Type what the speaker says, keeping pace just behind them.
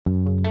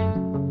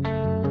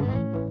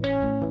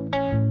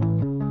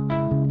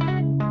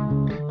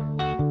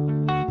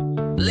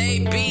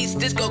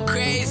this go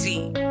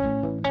crazy.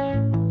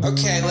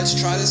 Okay, let's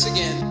try this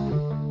again.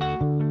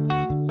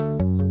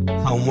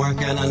 I'm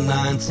working a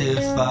 9 to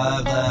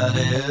 5, that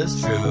is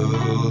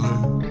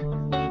true.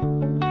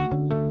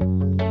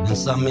 And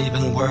some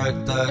even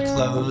work the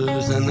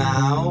closing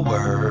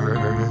hour.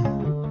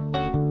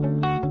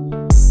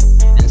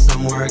 And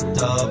some work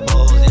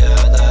doubles,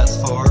 yeah, that's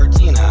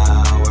 14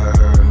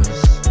 hours.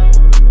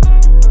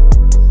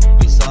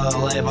 We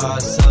slave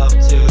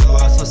ourselves to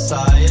our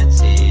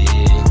society.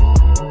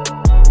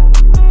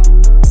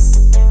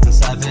 And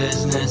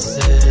savageness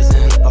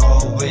isn't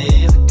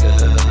always a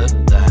good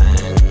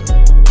thing.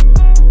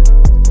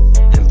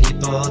 And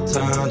people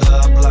turned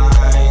a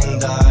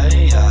blind eye.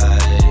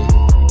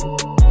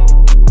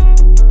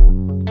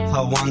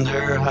 I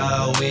wonder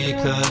how we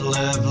could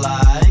live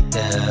like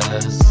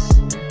this.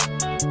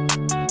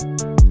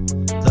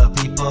 The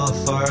people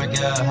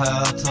forget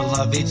how to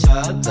love each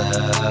other.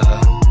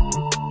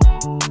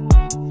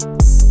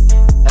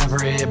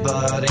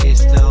 Everybody's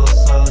still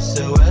so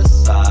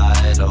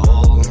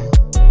suicidal.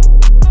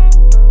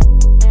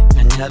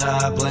 And yet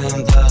I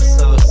blame the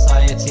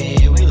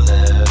society we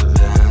live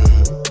in.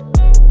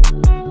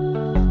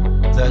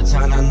 They're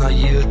turning the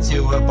youth to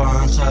a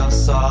bunch of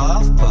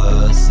soft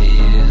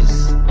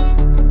pussies.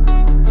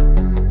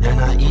 And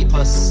I eat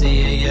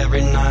pussy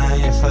every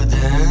night for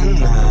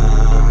dinner.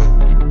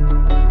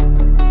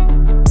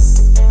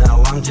 Now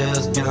I'm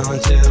just going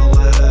to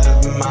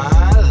live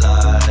my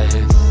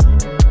life.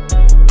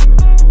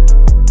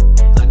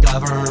 The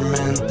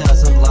government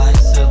doesn't like,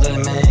 so they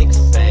make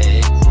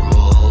fake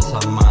rules. A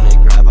money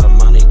grab, a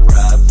money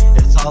grab.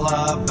 It's all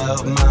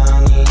about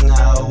money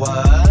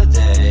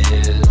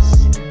nowadays.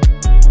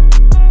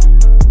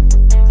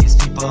 These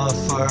people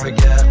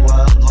forget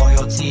what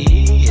loyalty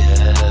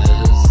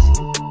is.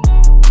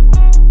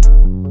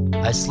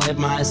 I slave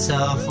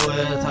myself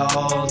with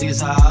all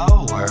these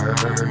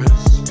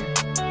hours.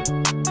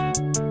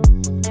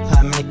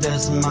 I make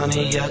this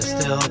money yet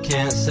still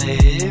can't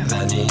save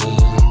any.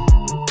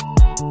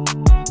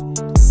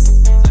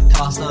 The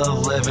cost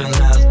of living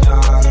has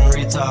gone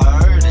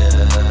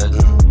retarded.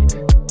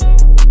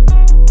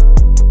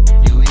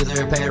 You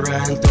either pay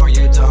rent or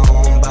you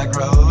don't buy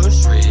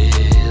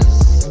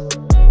groceries.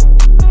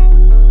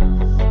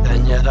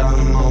 And yet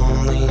I'm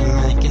only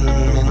making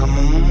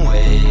minimum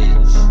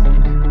wage.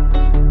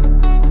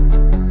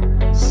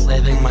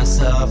 Slaving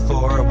myself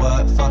for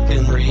what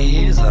fucking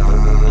reason?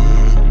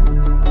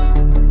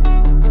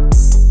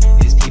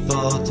 These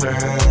people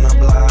turn a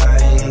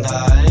blind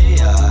eye.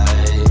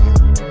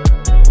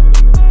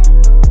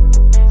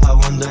 I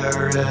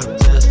wonder if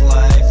this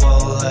life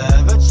will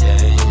ever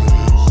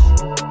change.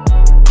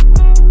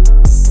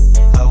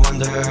 I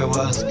wonder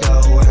what's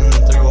going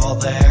through all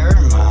their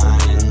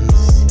minds.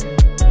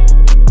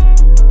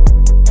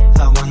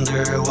 I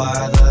wonder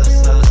why the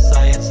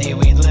society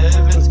we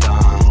live in's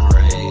gone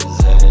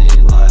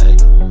crazy. Like,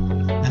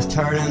 it's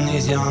turning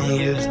these young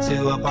youths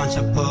to a bunch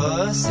of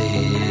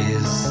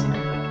pussies.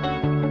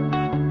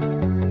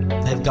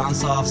 They've gone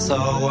soft, so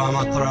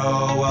I'ma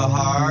throw a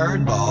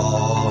hard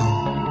ball.